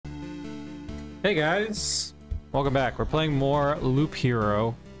Hey guys, welcome back. We're playing more Loop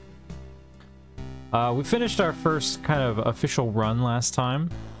Hero. We finished our first kind of official run last time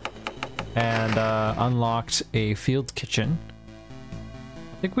and unlocked a field kitchen.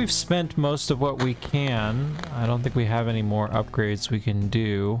 I think we've spent most of what we can. I don't think we have any more upgrades we can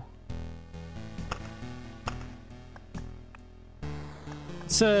do.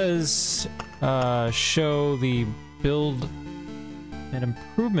 It says show the build and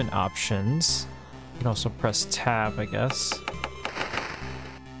improvement options. You can also press tab, I guess.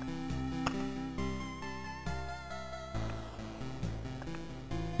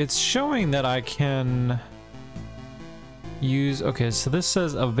 It's showing that I can use, okay, so this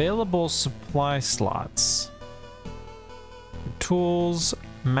says available supply slots. Tools,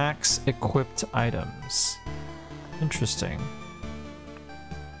 max equipped items. Interesting.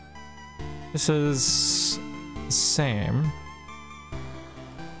 This is the same.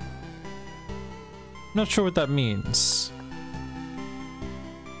 Not sure what that means.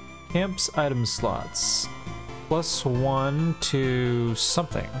 Camps item slots. +1 to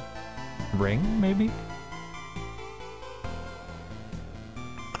something. Ring, maybe?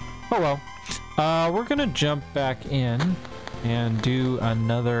 Oh well. We're gonna jump back in and do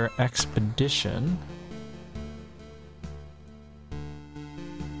another expedition.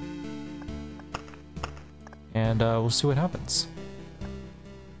 And we'll see what happens.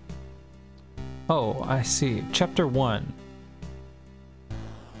 Oh, I see. Chapter 1.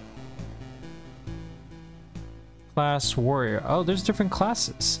 Class warrior. Oh, there's different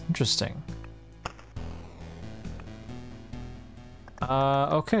classes. Interesting.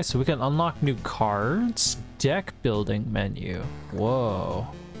 Okay, so we can unlock new cards. Deck building menu. Whoa.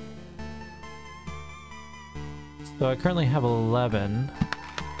 So I currently have 11.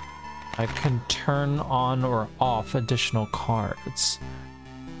 I can turn on or off additional cards.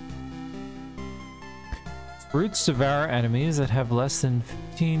 Fruits devour enemies that have less than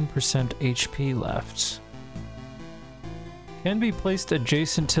 15% HP left. Can be placed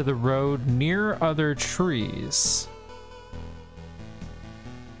adjacent to the road near other trees.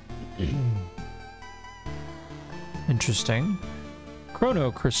 Interesting. Chrono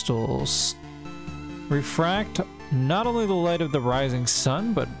crystals. Refract not only the light of the rising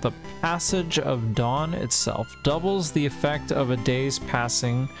sun, but the passage of dawn itself. Doubles the effect of a day's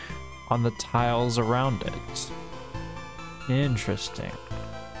passing on the tiles around it. Interesting.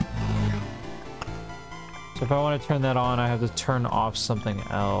 So if I want to turn that on, I have to turn off something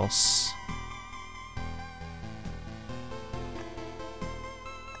else.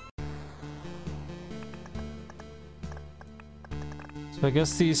 So I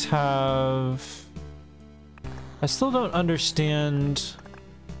guess these have... I still don't understand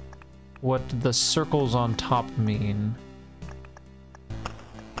what the circles on top mean.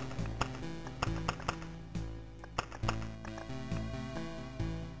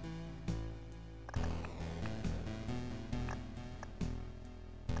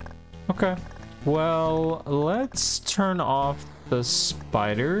 Okay, well, let's turn off the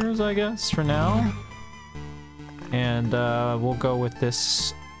spiders, I guess, for now. And we'll go with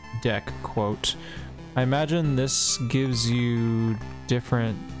this deck quote. I imagine this gives you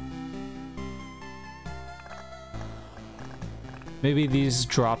different... Maybe these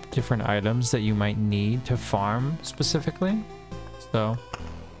drop different items that you might need to farm specifically. So,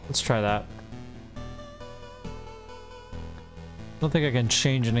 let's try that. I don't think I can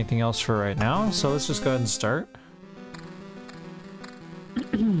change anything else for right now, so let's just go ahead and start.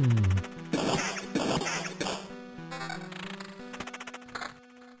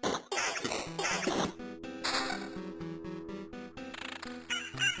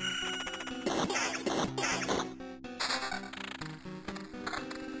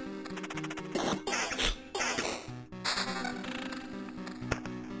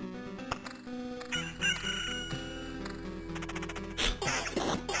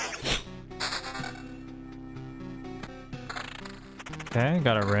 Okay,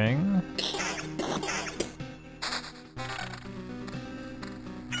 got a ring.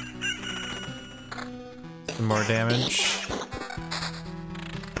 Some more damage.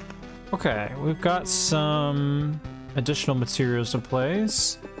 Okay, we've got some additional materials to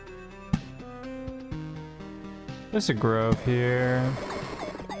place. There's a grove here.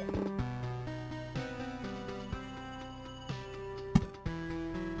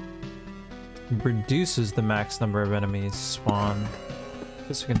 Reduces the max number of enemies spawn.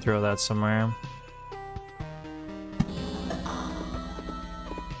 Guess we can throw that somewhere.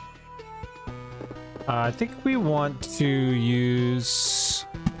 I think we want to use...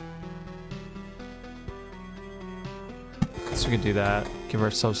 So we could do that. give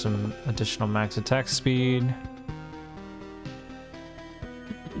ourselves some additional max attack speed.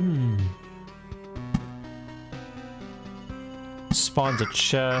 Spawns a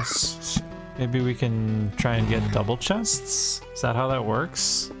chest. Maybe we can try and get double chests? Is that how that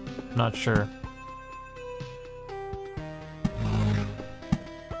works? Not sure.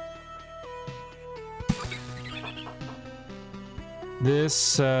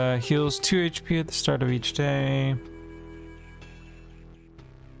 This heals 2 HP at the start of each day.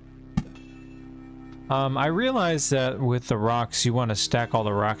 I realized that with the rocks, you want to stack all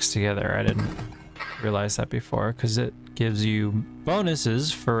the rocks together. I didn't realize that before, because it gives you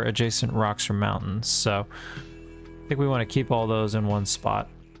bonuses for adjacent rocks or mountains. So I think we want to keep all those in one spot.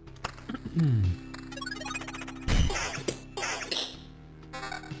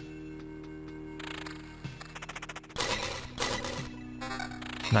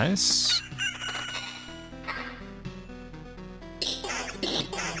 Nice.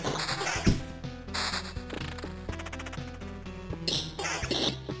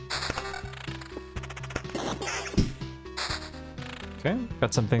 Okay,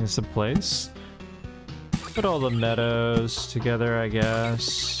 got some things to place. Put all the meadows together, I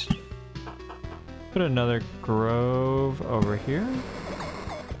guess. Put another grove over here.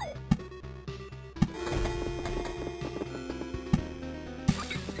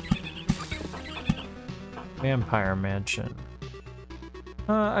 Vampire Mansion.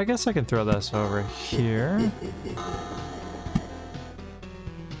 I guess I can throw this over here.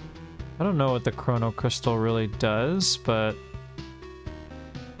 I don't know what the Chrono Crystal really does, but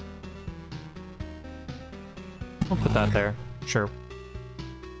I'll put that there. Sure.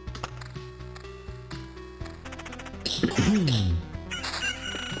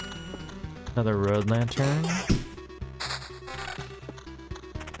 Another road lantern.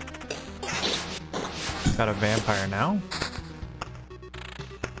 Got a vampire now.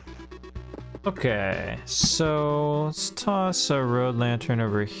 Okay, so let's toss a road lantern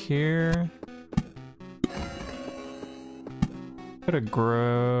over here. Put a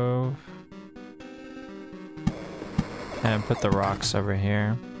grove. And put the rocks over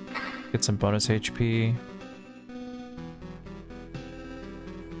here. Get some bonus HP.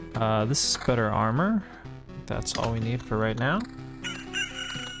 This is better armor. That's all we need for right now.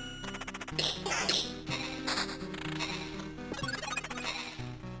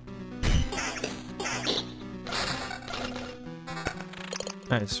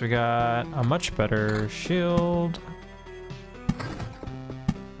 Nice, we got a much better shield.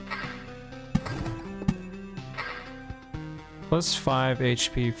 Plus 5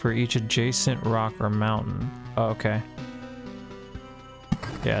 HP for each adjacent rock or mountain. Oh, okay.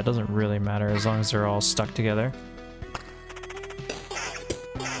 Yeah, it doesn't really matter as long as they're all stuck together.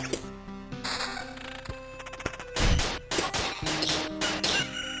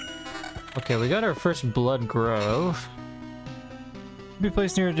 Okay, we got our first blood grove. Be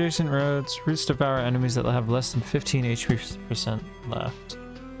placed near adjacent roads. Roots devour enemies that have less than 15 HP% left.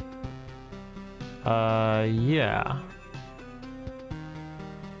 Yeah.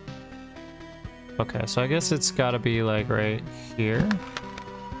 Okay, so I guess it's gotta be like right here.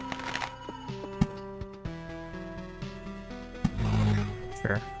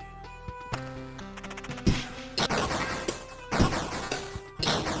 Sure.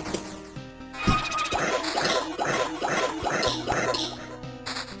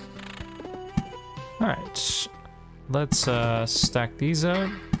 Alright, let's stack these up.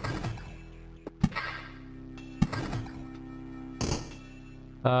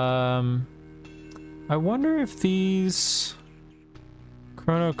 I wonder if these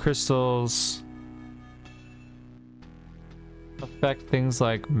chrono crystals affect things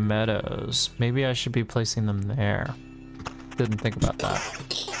like meadows. Maybe I should be placing them there. Didn't think about that.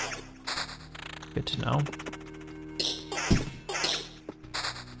 Good to know.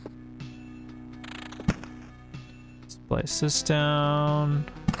 Place this down.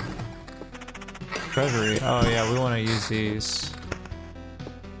 Treasury. Oh yeah, we want to use these.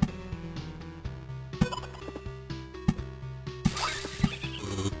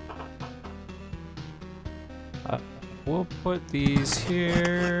 We'll put these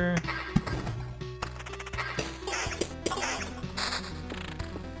here.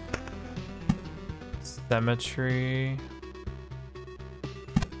 Cemetery.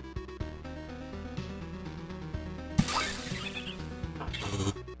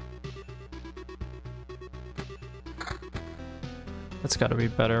 That's gotta be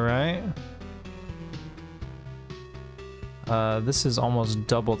better, right? This is almost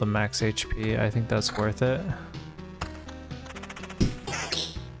double the max HP. I think that's worth it.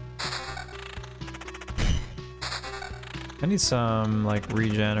 I need some, like,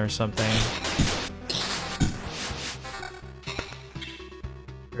 regen or something.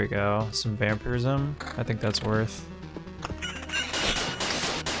 There we go. Some vampirism. I think that's worth.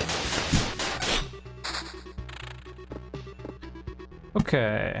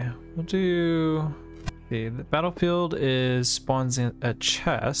 Okay. We'll do... The battlefield is spawns in a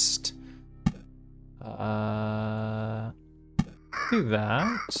chest. Do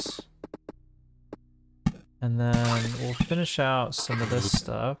that. And then we'll finish out some of this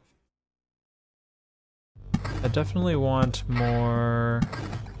stuff. I definitely want more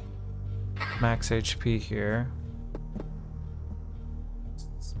max HP here.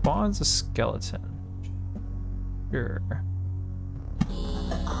 Spawns a skeleton. Sure.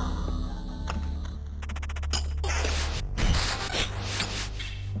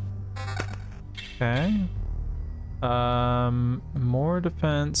 Okay. More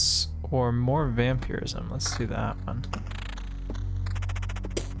defense or more vampirism. Let's do that one.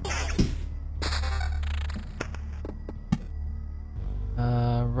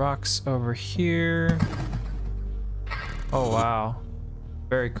 Rocks over here. Oh wow.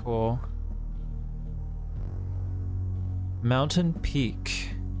 Very cool. Mountain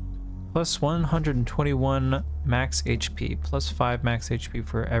Peak. Plus 121 max HP. Plus 5 max HP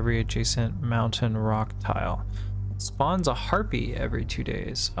for every adjacent mountain rock tile. Spawns a harpy every 2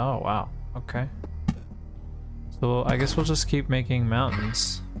 days. Oh wow. Okay. So I guess we'll just keep making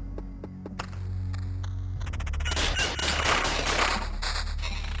mountains.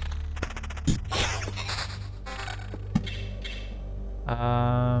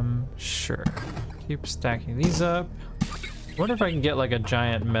 Sure. Keep stacking these up. Wonder if I can get like a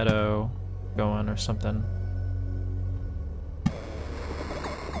giant meadow going or something.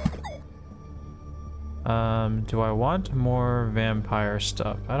 Do I want more vampire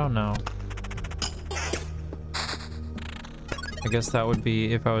stuff? I don't know. I guess that would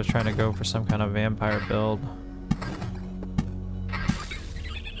be if I was trying to go for some kind of vampire build.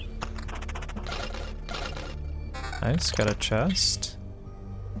 Nice, got a chest.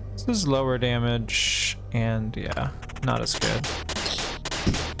 This is lower damage and yeah, not as good.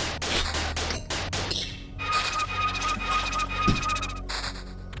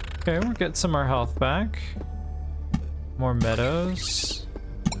 Okay, we're getting some of our health back. More meadows.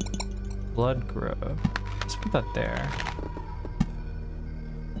 Blood grove. Let's put that there.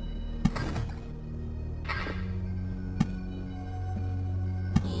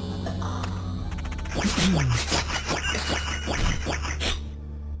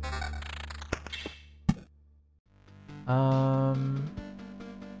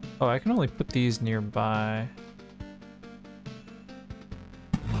 Oh, I can only put these nearby.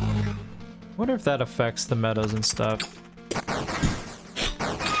 Wonder if that affects the meadows and stuff.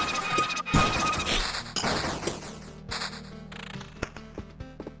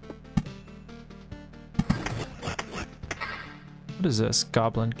 What is this?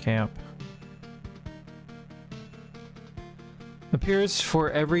 Goblin camp. Appears for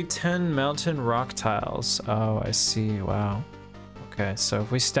every 10 mountain rock tiles. Oh, I see. Wow. Okay, so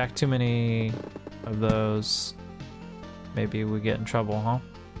if we stack too many of those, maybe we get in trouble, huh?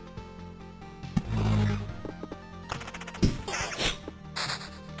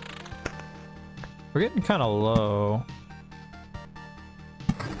 We're getting kind of low.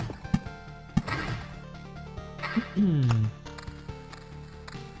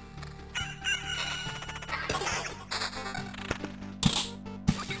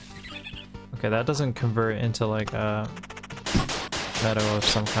 Okay, that doesn't convert into like a meadow of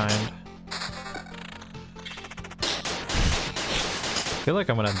some kind. I feel like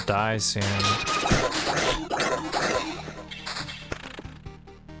I'm gonna die soon.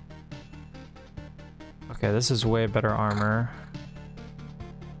 Okay, this is way better armor.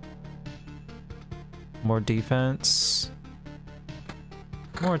 More defense.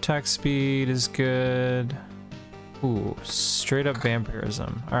 More attack speed is good. Ooh, straight up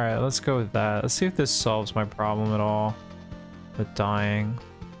vampirism. Alright, let's go with that. Let's see if this solves my problem at all with dying.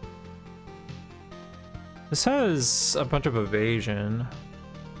 This has a bunch of evasion.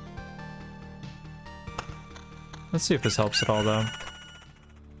 Let's see if this helps at all though.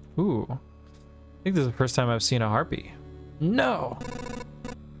 Ooh. I think this is the first time I've seen a harpy. No!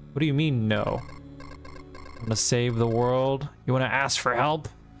 What do you mean, no? Want to save the world? You want to ask for help?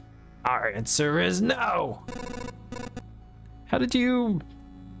 Our answer is no! How did you...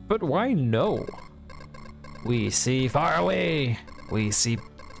 But why no? We see far away. We see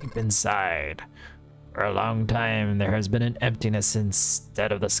deep inside. For a long time, there has been an emptiness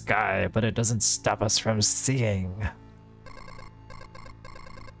instead of the sky, but it doesn't stop us from seeing.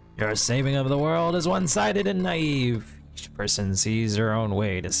 Your saving of the world is one-sided and naive. Each person sees their own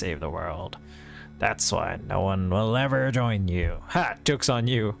way to save the world. That's why no one will ever join you. Ha! Joke's on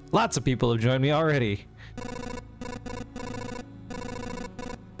you. Lots of people have joined me already.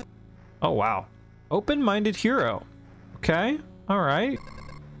 Oh, wow. Open-minded hero. Okay. Alright.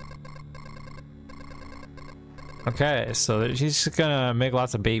 Okay, so she's just gonna make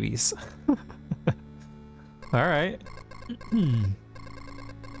lots of babies. Alright.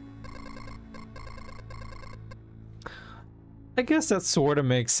 I guess that sort of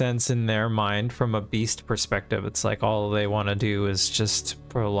makes sense in their mind from a beast perspective. It's like all they want to do is just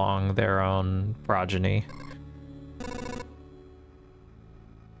prolong their own progeny.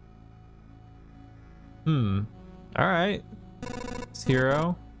 Alright.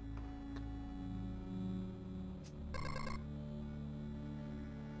 Hero.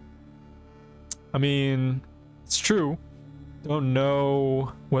 I mean, it's true. Don't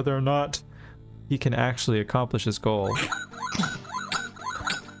know whether or not he can actually accomplish his goal.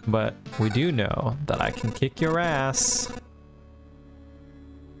 But we do know that I can kick your ass.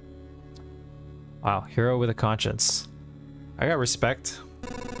 Wow, hero with a conscience. I got respect.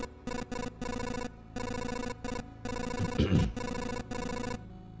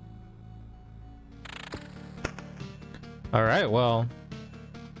 All right, well,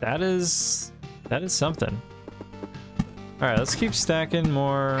 that is something. All right, let's keep stacking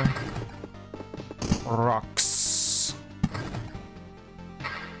more rocks.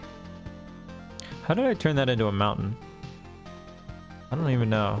 How did I turn that into a mountain? I don't even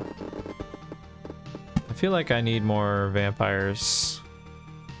know. I feel like I need more vampires.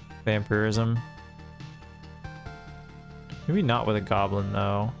 Vampirism. Maybe not with a goblin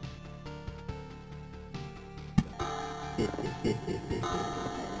though.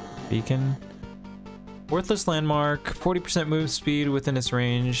 Beacon. Worthless landmark. 40% move speed within its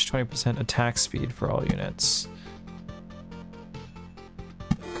range. 20% attack speed for all units.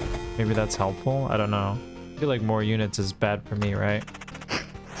 Maybe that's helpful? I don't know. I feel like more units is bad for me, right?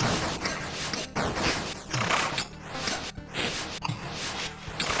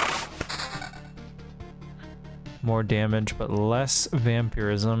 More damage, but less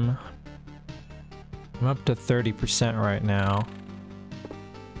vampirism. I'm up to 30% right now.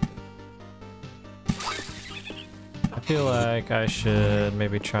 I feel like I should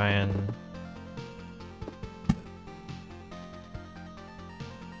maybe try and...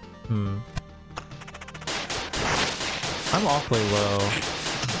 I'm awfully low.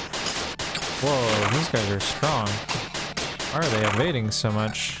 Whoa, these guys are strong. Why are they evading so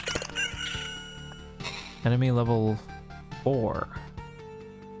much? Enemy level 4.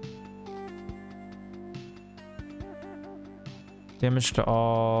 Damage to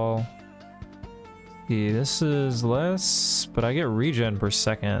all. See, this is less, but I get regen per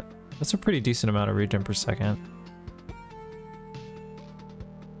second. That's a pretty decent amount of regen per second.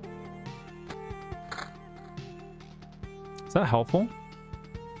 Is that helpful?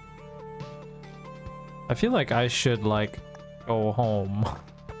 I feel like I should, like, go home.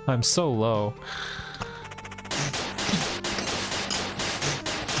 I'm so low.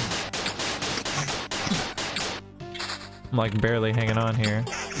 I'm like barely hanging on here.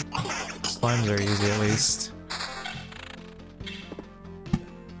 Slimes are easy at least.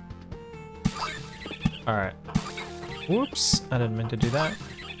 Alright. Whoops, I didn't mean to do that.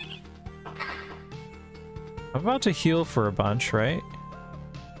 I'm about to heal for a bunch, right?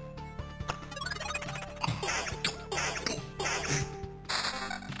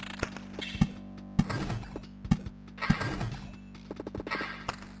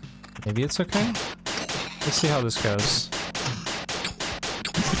 Maybe it's okay? Let's see how this goes.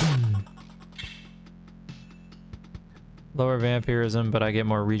 Lower vampirism, but I get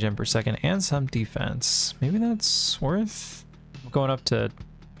more regen per second and some defense. Maybe that's worth going up to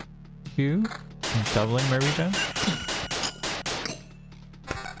 2 and doubling my regen.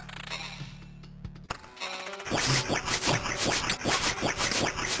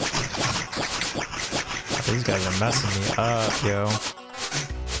 These guys are messing me up, yo.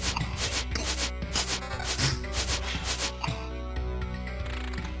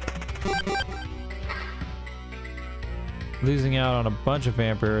 Losing out on a bunch of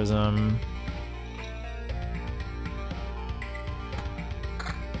vampirism.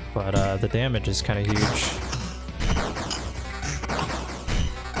 But the damage is kind of huge.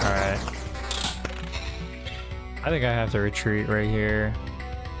 Alright. I think I have to retreat right here.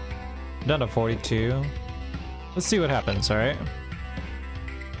 I'm down to 42. Let's see what happens, alright?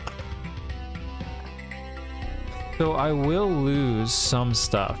 So I will lose some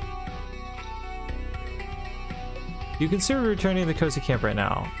stuff. You consider returning to the cozy camp right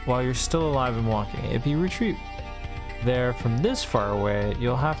now, while you're still alive and walking. If you retreat, there from this far away,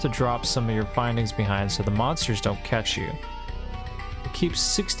 you'll have to drop some of your findings behind so the monsters don't catch you. It keeps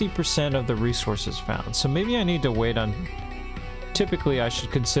 60% of the resources found, so maybe I need to wait on... Typically, I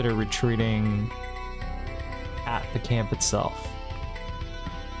should consider retreating at the camp itself.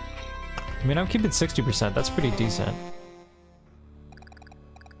 I mean, I'm keeping 60%, that's pretty decent.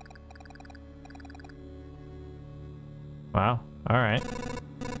 Wow, alright.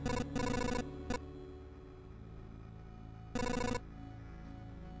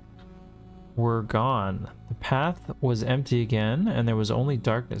 We're gone. The path was empty again, and there was only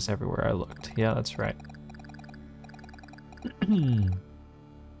darkness everywhere I looked. Yeah, that's right.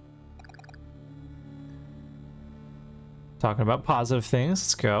 Talking about positive things,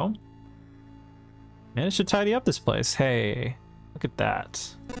 let's go. Managed to tidy up this place. Hey, look at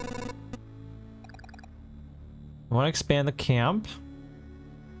that. I want to expand the camp.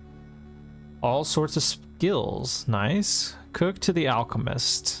 All sorts of skills. Nice. Cook to the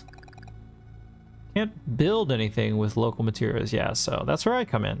alchemist. Can't build anything with local materials. Yeah, so that's where I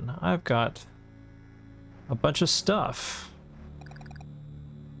come in. I've got a bunch of stuff.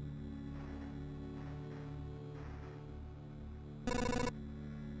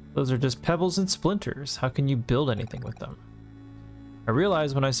 Those are just pebbles and splinters. How can you build anything with them? I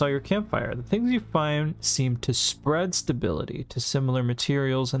realized when I saw your campfire, the things you find seem to spread stability to similar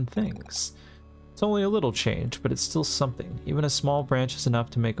materials and things. It's only a little change, but it's still something. Even a small branch is enough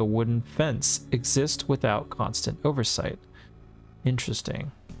to make a wooden fence exist without constant oversight.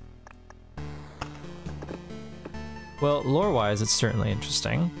 Interesting. Well, lore-wise, it's certainly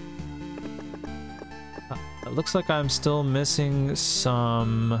interesting. It looks like I'm still missing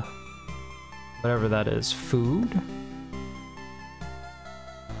some... whatever that is. Food?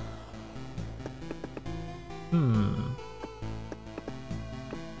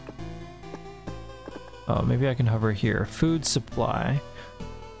 Oh, maybe I can hover here. Food supply.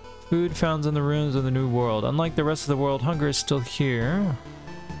 Food found in the ruins of the New World. Unlike the rest of the world, hunger is still here.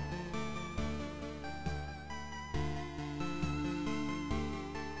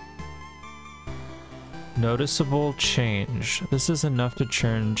 Noticeable change. This is enough to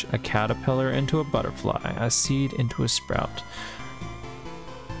change a caterpillar into a butterfly, a seed into a sprout.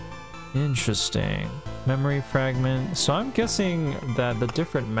 Interesting. Memory fragment. So I'm guessing that the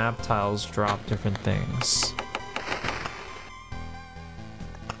different map tiles drop different things.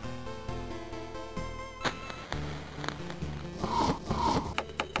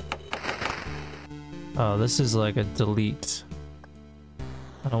 Oh, this is like a delete.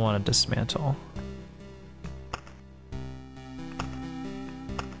 I don't want to dismantle.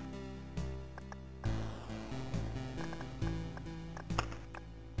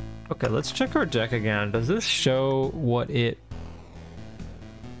 Okay, let's check our deck again. Does this show what it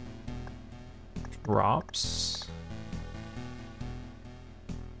drops?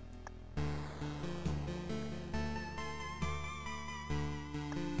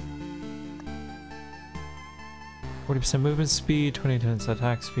 %40 movement speed, 20 times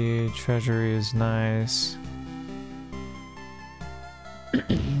attack speed, treasury is nice.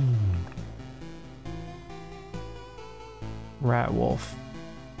 Rat wolf.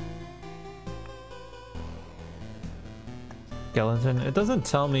 Skeleton. It doesn't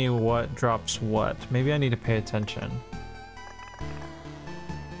tell me what drops what. Maybe I need to pay attention.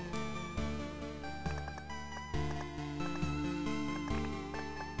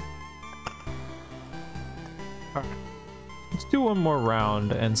 Alright. Let's do one more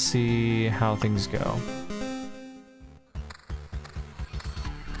round and see how things go.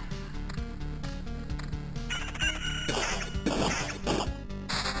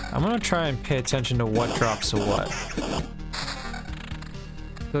 I'm gonna try and pay attention to what drops to what.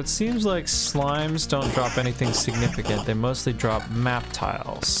 So it seems like slimes don't drop anything significant. They mostly drop map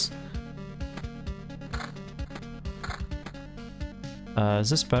tiles. Is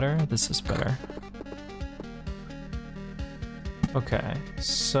this better? This is better. Okay,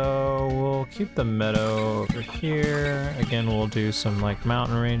 so we'll keep the meadow over here. Again, we'll do some like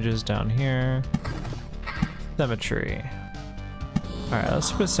mountain ranges down here. Cemetery. Alright,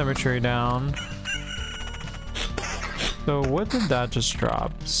 let's put cemetery down. So what did that just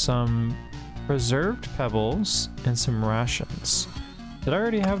drop? Some preserved pebbles and some rations. Did I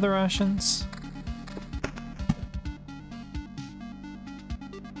already have the rations?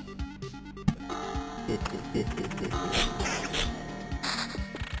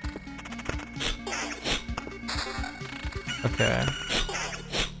 Okay.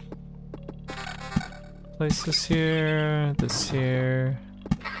 Place this here,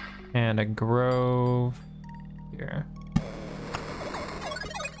 and a grove here.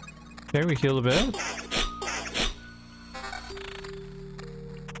 Okay, we healed a bit.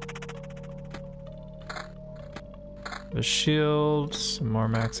 A shield, some more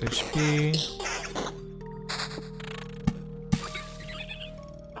max HP.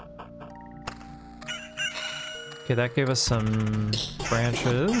 Okay, that gave us some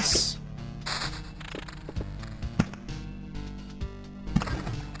branches.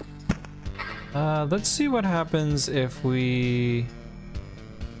 Let's see what happens if we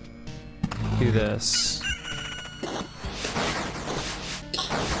do this.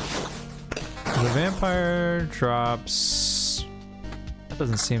 The vampire drops. That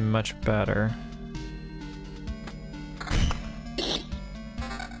doesn't seem much better.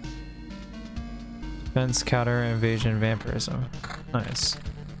 Defense, counter, invasion, vampirism. Nice.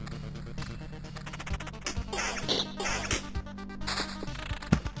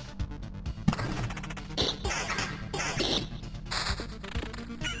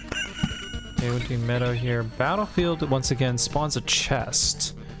 Okay, we'll do meadow here. Battlefield once again spawns a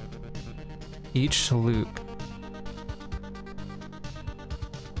chest. Each loop.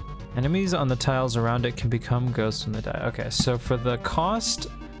 Enemies on the tiles around it can become ghosts when they die. Okay, so for the cost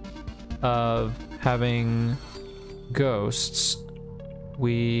of having ghosts,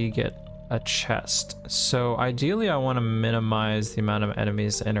 we get a chest. So ideally I want to minimize the amount of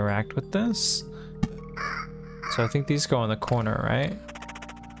enemies that interact with this. So I think these go in the corner, right?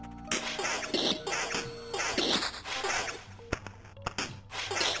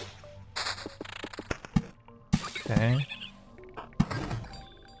 Okay.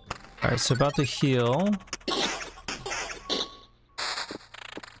 Alright, so about to heal.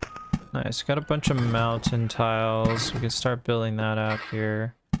 Nice, got a bunch of mountain tiles. We can start building that out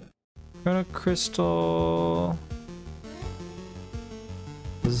here. Chrono crystal.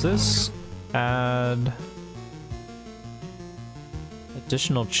 Does this add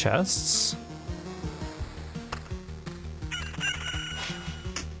additional chests?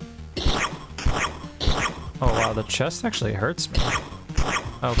 Oh wow, the chest actually hurts me.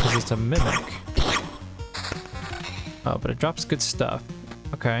 Oh, because it's a mimic. Oh, but it drops good stuff.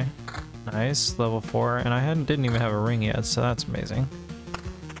 Okay. Nice, level 4, and I didn't even have a ring yet, so that's amazing.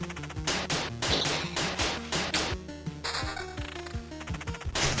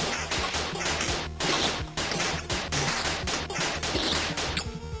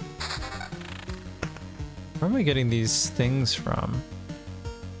 Where am I getting these things from?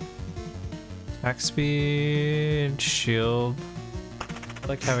 Attack speed, shield. I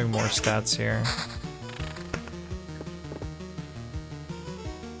like having more stats here.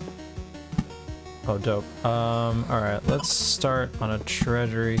 Oh, dope. Alright, let's start on a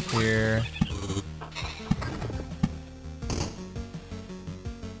treasury here.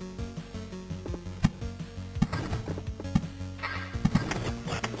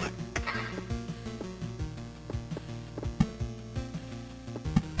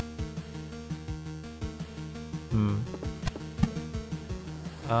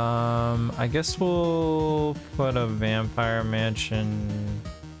 I guess we'll put a vampire mansion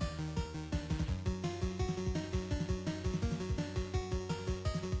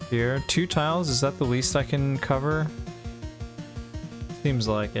here. 2 tiles, is that the least I can cover? Seems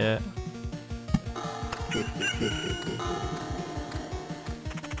like it.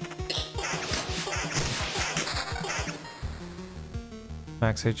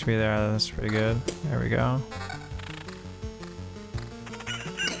 Max HP there, that's pretty good. There we go.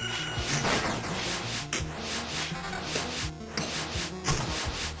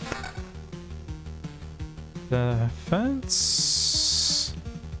 Defense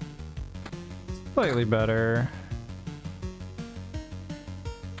slightly better.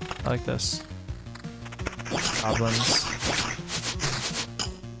 I like this. Goblins.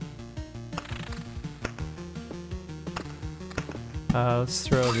 Let's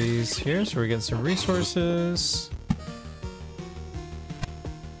throw these here so we get some resources.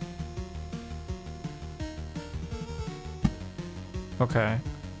 Okay.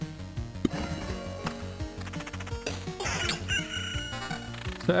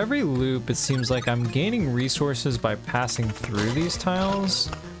 So every loop, it seems like I'm gaining resources by passing through these tiles,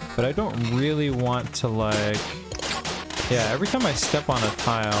 but I don't really want to, like... Yeah, every time I step on a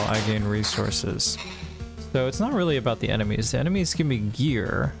tile, I gain resources. So it's not really about the enemies. The enemies give me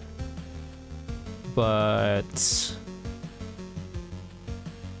gear, but... Let's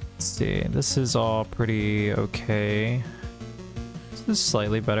see, this is all pretty okay. This is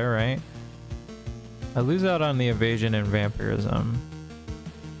slightly better, right? I lose out on the evasion and vampirism.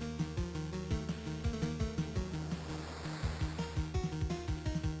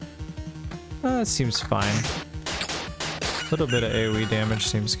 That seems fine. A little bit of AoE damage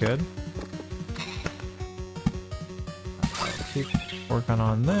seems good. Keep working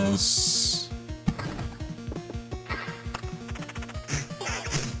on this.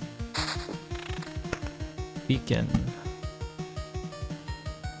 beacon.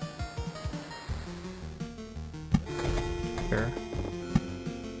 Sure.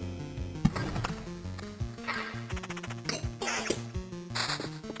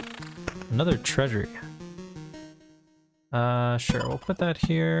 Another treasury. Sure, we'll put that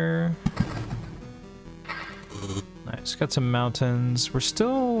here. Nice, got some mountains. We're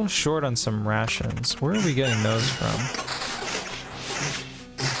still short on some rations. Where are we getting those from?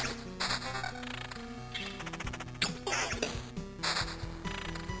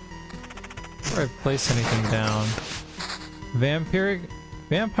 Before I place anything down.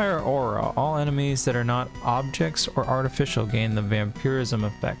 Vampire aura. All enemies that are not objects or artificial gain the vampirism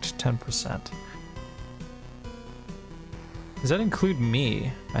effect 10%. Does that include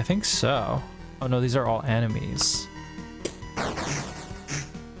me? I think so. Oh no, these are all enemies.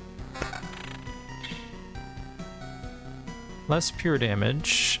 Less pure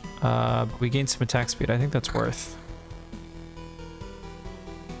damage. We gain some attack speed. I think that's worth.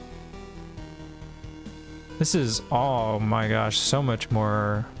 This is, oh my gosh, so much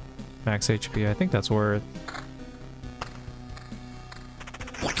more max HP. I think that's worth.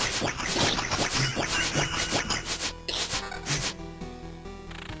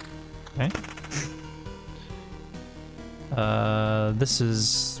 Okay. This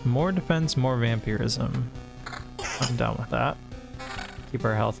is more defense, more vampirism. I'm down with that. Keep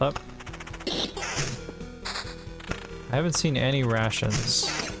our health up. I haven't seen any rations.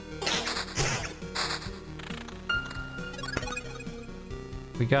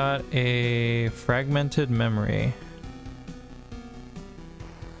 We got a fragmented memory.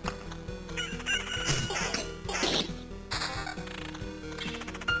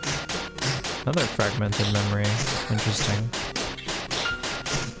 Another fragmented memory. Interesting.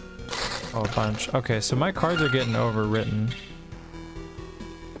 Oh, a bunch. Okay, so my cards are getting overwritten.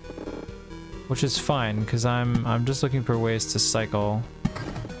 Which is fine, because I'm just looking for ways to cycle.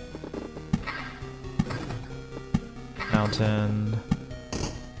 Mountain.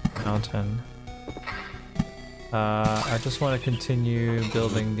 Mountain. I just want to continue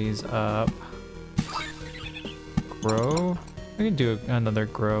building these up. Grove? I can do another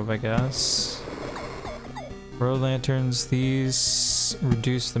grove, I guess. Road lanterns. These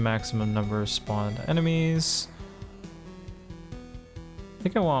reduce the maximum number of spawned enemies. I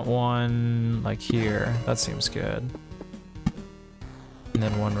think I want one like here. That seems good. And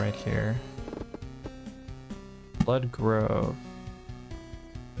then one right here. Blood Grove.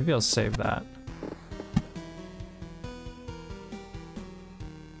 Maybe I'll save that.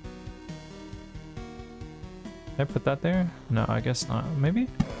 Can I put that there? No, I guess not. Maybe?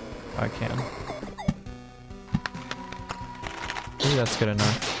 I can. Maybe that's good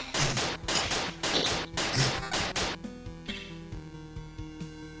enough.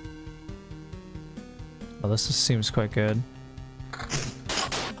 Oh, this just seems quite good.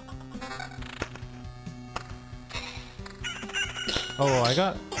 Oh, I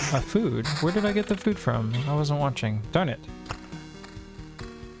got a food. Where did I get the food from? I wasn't watching. Darn it.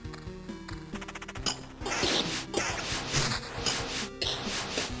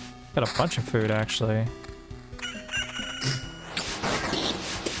 Got a bunch of food, actually.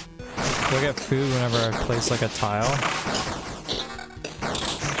 Do I get food whenever I place like a tile?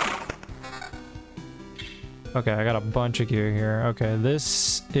 Okay, I got a bunch of gear here. Okay,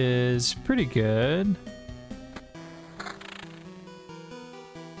 this is pretty good.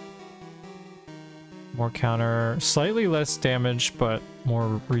 More counter, slightly less damage, but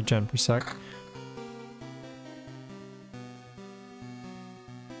more regen per sec.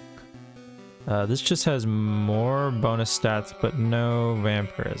 This just has more bonus stats, but no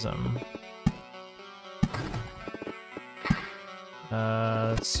vampirism.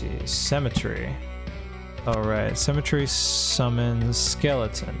 Let's see, Cemetery. All right, Cemetery summons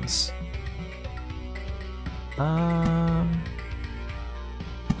skeletons. Maybe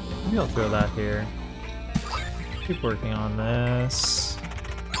I'll throw that here. Keep working on this.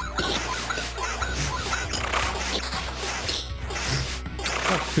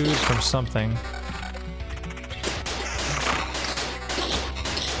 Got food from something.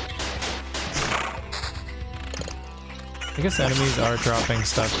 I guess enemies are dropping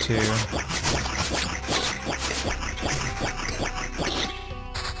stuff too.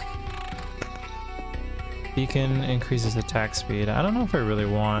 Beacon increases attack speed. I don't know if I really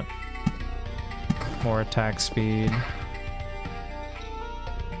want more attack speed.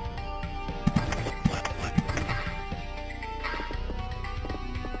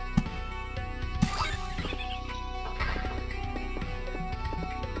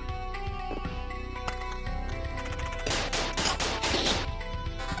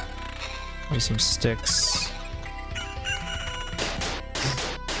 Maybe some sticks.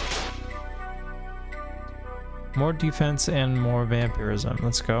 More defense and more vampirism.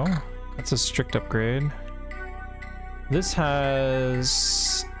 Let's go. That's a strict upgrade. This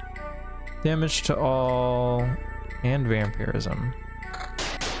has damage to all and vampirism.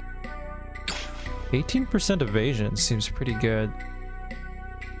 18% evasion seems pretty good.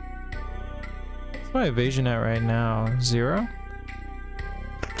 What's my evasion at right now? 0?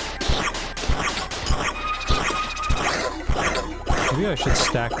 Maybe I should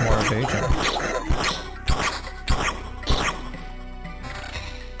stack more evasion.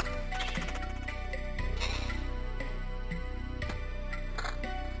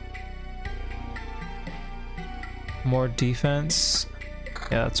 More defense.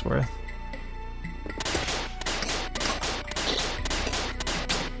 Yeah, that's worth.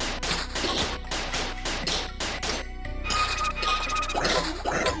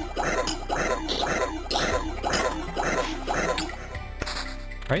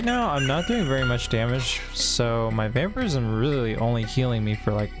 Right now, I'm not doing very much damage, so my vampirism really only healing me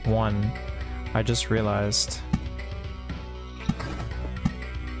for like 1. I just realized.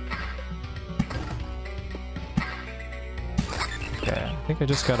 I think I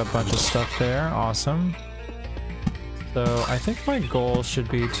just got a bunch of stuff there. Awesome. So I think my goal should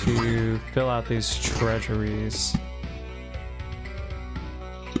be to fill out these treasuries.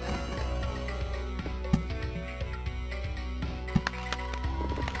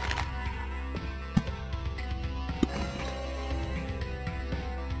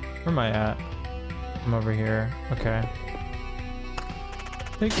 Where am I at? I'm over here. Okay.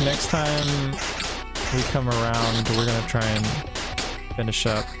 I think next time we come around, we're gonna try and finish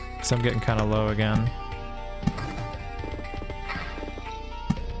up, because I'm getting kind of low again.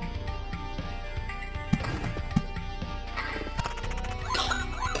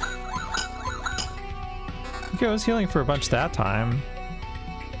 Okay, I was healing for a bunch that time.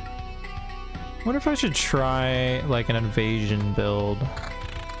 I wonder if I should try like an invasion build.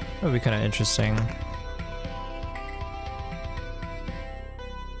 That would be kind of interesting.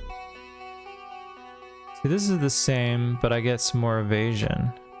 See, this is the same, but I get some more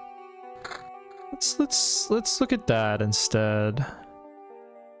evasion. Let's look at that instead.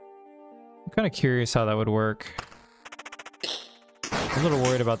 I'm kind of curious how that would work. I'm a little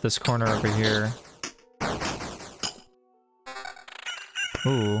worried about this corner over here.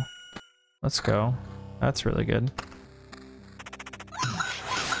 Ooh, let's go. That's really good.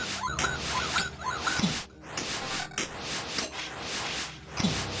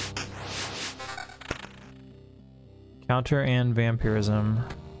 Counter and vampirism.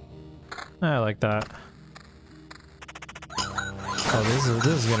 I like that. Oh, this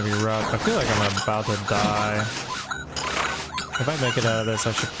is gonna be rough. I feel like I'm about to die. If I make it out of this,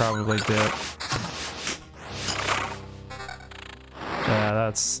 I should probably dip.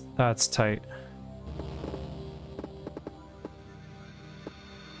 Yeah, that's tight.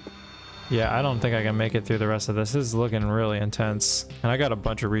 Yeah, I don't think I can make it through the rest of this. This is looking really intense. And I got a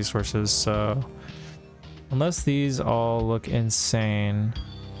bunch of resources, so unless these all look insane.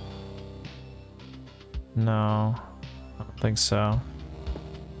 No, I don't think so. How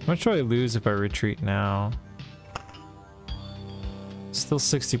much do I lose if I retreat now? Still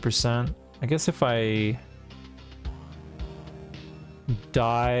 60%. I guess if I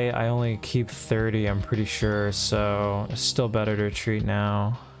die, I only keep 30, I'm pretty sure, so it's still better to retreat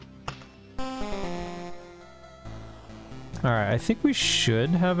now. Alright, I think we should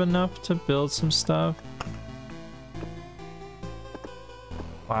have enough to build some stuff.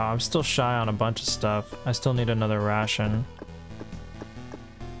 Wow, I'm still shy on a bunch of stuff. I still need another ration.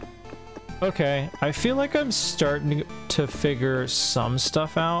 Okay, I feel like I'm starting to figure some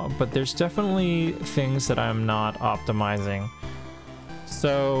stuff out, but there's definitely things that I'm not optimizing.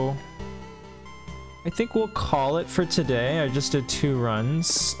 So I think we'll call it for today. I just did 2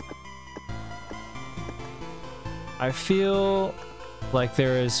 runs. I feel like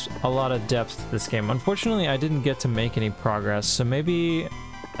there is a lot of depth to this game. Unfortunately, I didn't get to make any progress, so maybe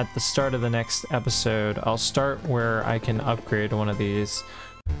at the start of the next episode, I'll start where I can upgrade one of these.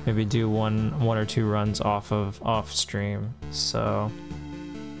 Maybe do one or 2 runs off stream. So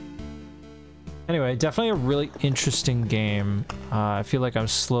anyway, definitely a really interesting game. I feel like I'm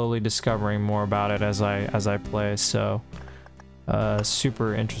slowly discovering more about it as I play. So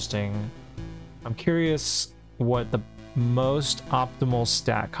super interesting. I'm curious what the most optimal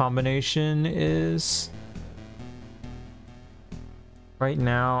stat combination is. Right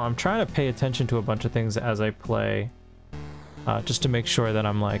now, I'm trying to pay attention to a bunch of things as I play, just to make sure that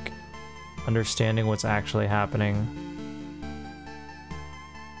I'm like understanding what's actually happening.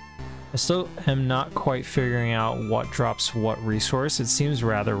 I still am not quite figuring out what drops what resource. It seems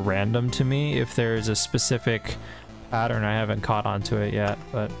rather random to me if there's a specific pattern. I haven't caught on to it yet,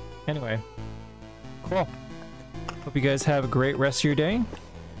 but anyway. Cool. Hope you guys have a great rest of your day.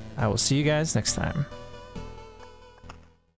 I will see you guys next time.